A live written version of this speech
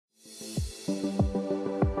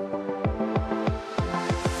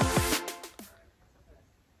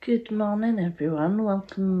Good morning everyone,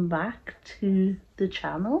 welcome back to the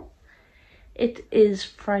channel. It is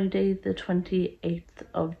Friday the 28th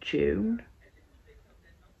of June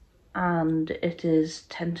and it is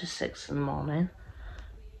 10 to 6 in the morning.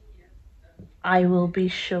 I will be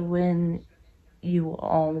showing you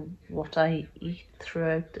all what I eat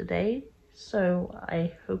throughout the day, so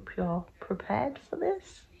I hope you're prepared for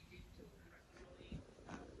this.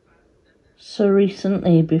 So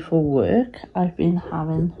recently before work, I've been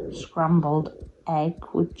having scrambled egg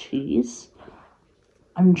with cheese.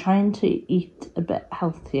 I'm trying to eat a bit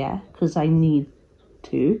healthier because I need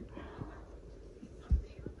to.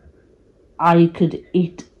 I could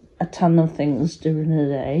eat a ton of things during the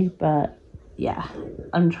day, but yeah,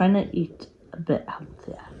 I'm trying to eat a bit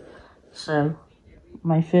healthier. So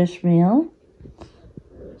my first meal,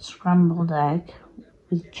 scrambled egg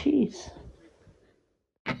with cheese.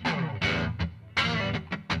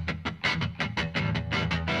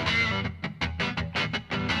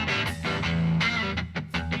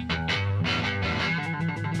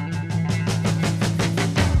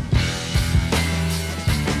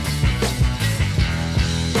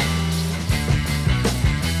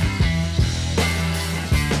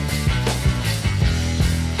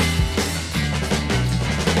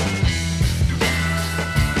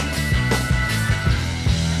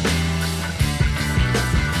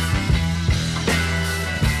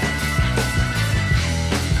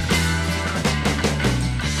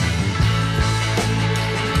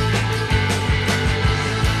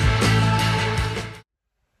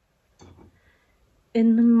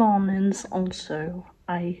 In the mornings also,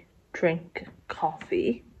 I drink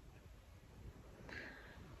coffee.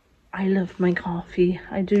 I love my coffee.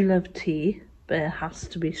 I do love tea, but it has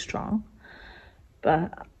to be strong.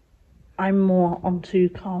 But I'm more onto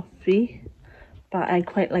coffee, but I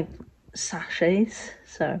quite like sachets.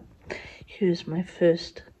 So here's my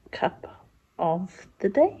first cup of the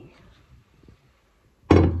day.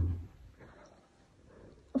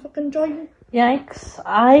 Fucking join. Yikes,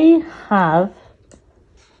 I have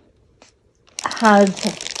had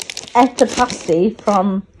ate a pasty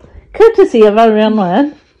from courtesy of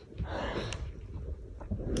everyone,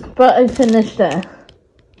 but I finished it.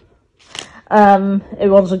 It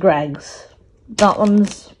was a Greg's. That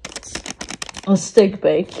one's a steak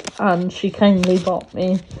bake, and she kindly bought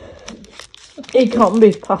me a cotton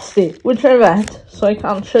beef pasty, which I read, so I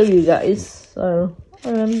can't show you guys. So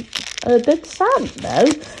I'm a bit sad now.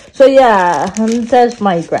 So yeah, and there's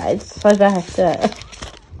my Greg's. I bet it.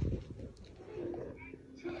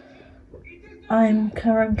 I'm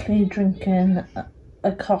currently drinking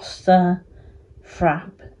a Costa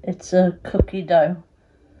Frap. It's a cookie dough.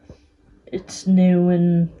 It's new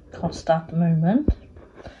in Costa at the moment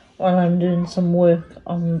while I'm doing some work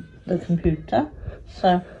on the computer.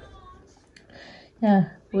 So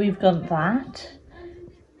yeah, we've got that.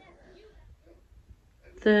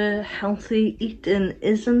 The healthy eating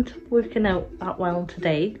isn't working out that well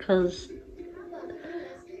today because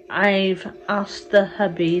I've asked the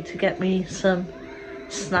hubby to get me some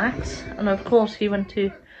snacks, and of course he went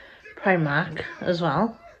to Primark as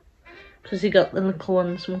well because he got the little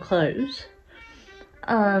one some clothes,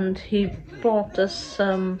 and he bought us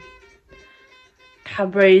some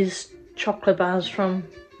Cadbury's chocolate bars from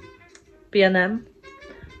B&M,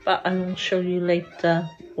 but I will show you later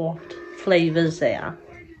what flavours they are.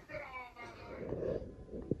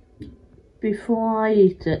 Before I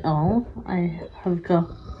eat it all, I have got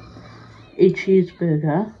a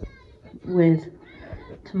cheeseburger with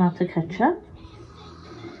tomato ketchup,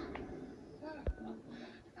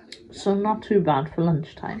 so not too bad for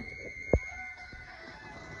lunchtime.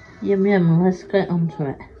 Yum yum, let's get onto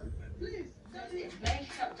it.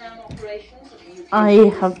 I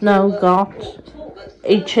have now got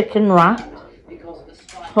a chicken wrap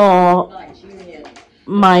for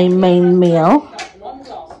my main meal.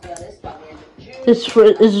 This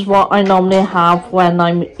is what I normally have when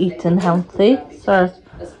I'm eating healthy, so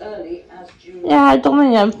yeah, I don't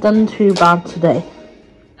think I've done too bad today.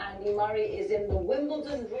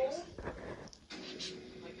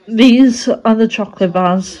 These are the chocolate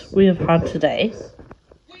bars we have had today,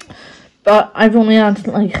 but I've only had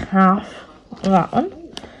like half of that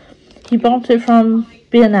one. He bought it from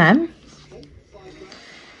B&M.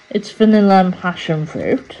 It's vanilla and passion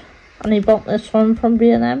fruit, and he bought this one from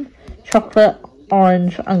B&M, chocolate,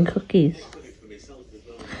 orange and cookies.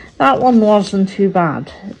 That one wasn't too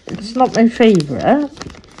bad. It's not my favourite,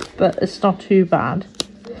 but it's not too bad.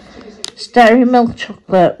 It's dairy milk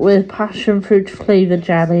chocolate with passion fruit flavoured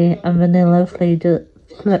jelly and vanilla flavoured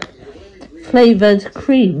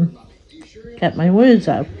cream. Get my words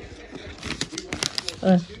out.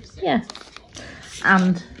 Yeah.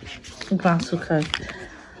 And glass of Coke.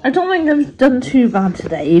 I don't think I've done too bad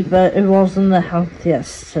today, but it wasn't the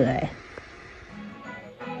healthiest today.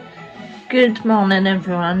 Good morning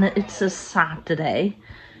everyone, it's a Saturday.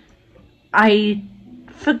 I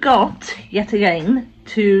forgot yet again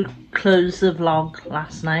to close the vlog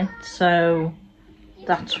last night, so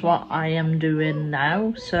that's what I am doing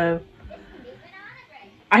now. So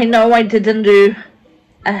I know I didn't do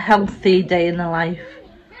a healthy day in the life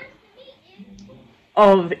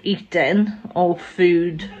of eating or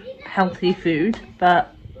food, healthy food,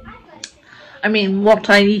 but I mean what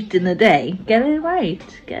I eat in a day, get it right,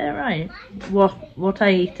 what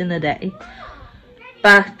I eat in a day.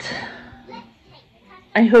 But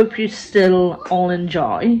I hope you still all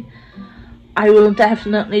enjoy. I will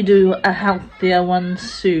definitely do a healthier one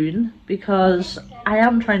soon because I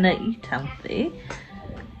am trying to eat healthy.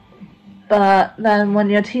 But then when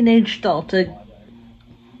your teenage daughter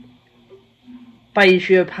buys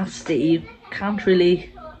you a pasty, you can't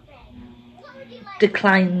really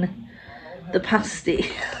decline the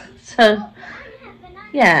pasty. So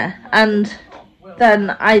yeah, and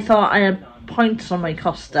then I thought I had points on my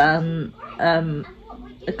Costa and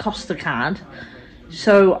a Costa card,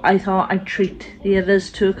 so I thought I'd treat the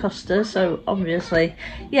others to a Costa. So obviously,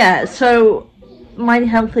 yeah, so my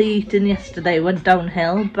healthy eating yesterday went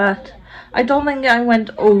downhill, but I don't think I went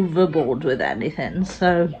overboard with anything.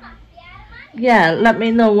 So yeah, let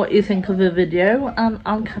me know what you think of the video and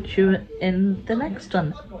I'll catch you in the next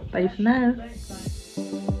one. Bye for now.